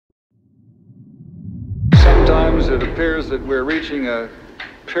Sometimes it appears that we're reaching a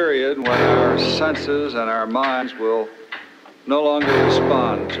period when our senses and our minds will no longer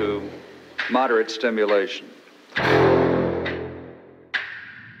respond to moderate stimulation.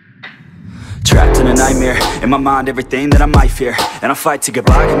 Trapped in a nightmare, in my mind everything that I might fear, and I fight to get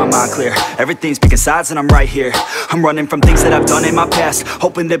by, get my mind clear. Everything's picking sides and I'm right here. I'm running from things that I've done in my past,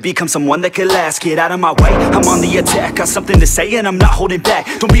 hoping to become someone that could last. Get out of my way, I'm on the attack. Got something to say and I'm not holding back.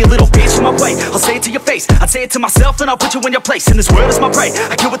 Don't be a little bitch in my way, I'll say it to your face. I'd say it to myself, then I'll put you in your place. In this world is my prey,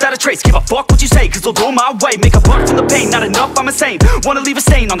 I kill without a trace. Give a fuck what you say, cause they'll do it my way. Make a buck from the pain, not enough, I'm insane. Wanna leave a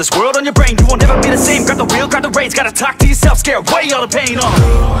stain on this world, on your brain. You won't ever be the same, grab the wheel, grab the reins. Gotta talk to yourself, scare away all the pain.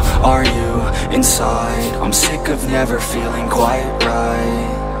 Who are you inside? I'm sick of never feeling quite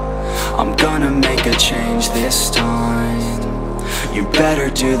right. I'm gonna make a change this time. You better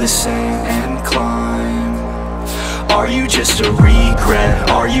do the same and climb. Are you just a regret?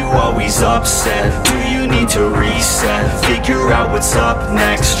 Are you always upset? Do you need to reset? Figure out what's up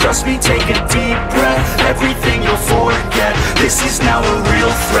next. Trust me, take a deep breath. Everything you'll forget. This is now a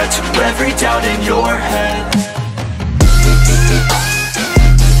real threat to every doubt in your head.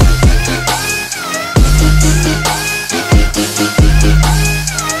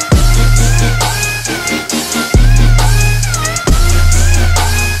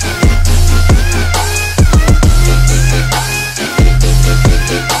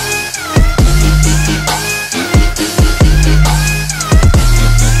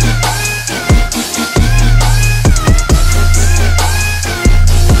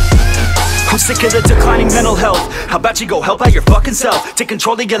 I'm sick of the declining mental health. How about you go help out your fucking self? Take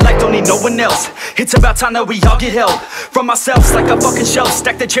control of your life, don't need no one else. It's about time that we all get help from ourselves, like a fucking shelf.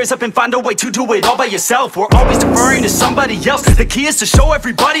 Stack the chairs up and find a way to do it all by yourself. We're always deferring to somebody else. The key is to show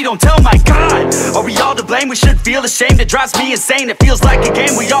everybody, don't tell. My God, are we all to blame? We should feel ashamed. It drives me insane. It feels like a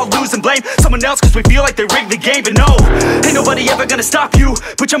game. We all lose and blame someone else cause we feel like they rigged the game. But no, ain't nobody ever gonna stop you.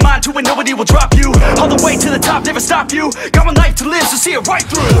 Put your mind to it, nobody will drop you. All the way to the top, never stop you. Got one life to live, so see it right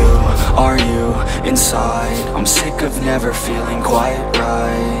through. Who are you inside? I'm sick of never feeling quite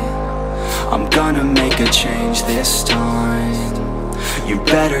right. I'm gonna make a change this time. You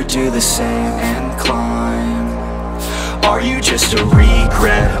better do the same and climb. Are you just a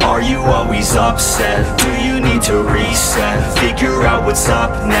regret? Are you always upset? Do you need to reset? Figure out what's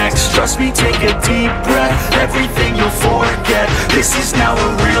up next. Trust me, take a deep breath. Everything you'll forget. This is now a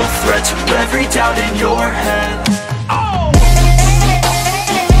real threat to every doubt in your head.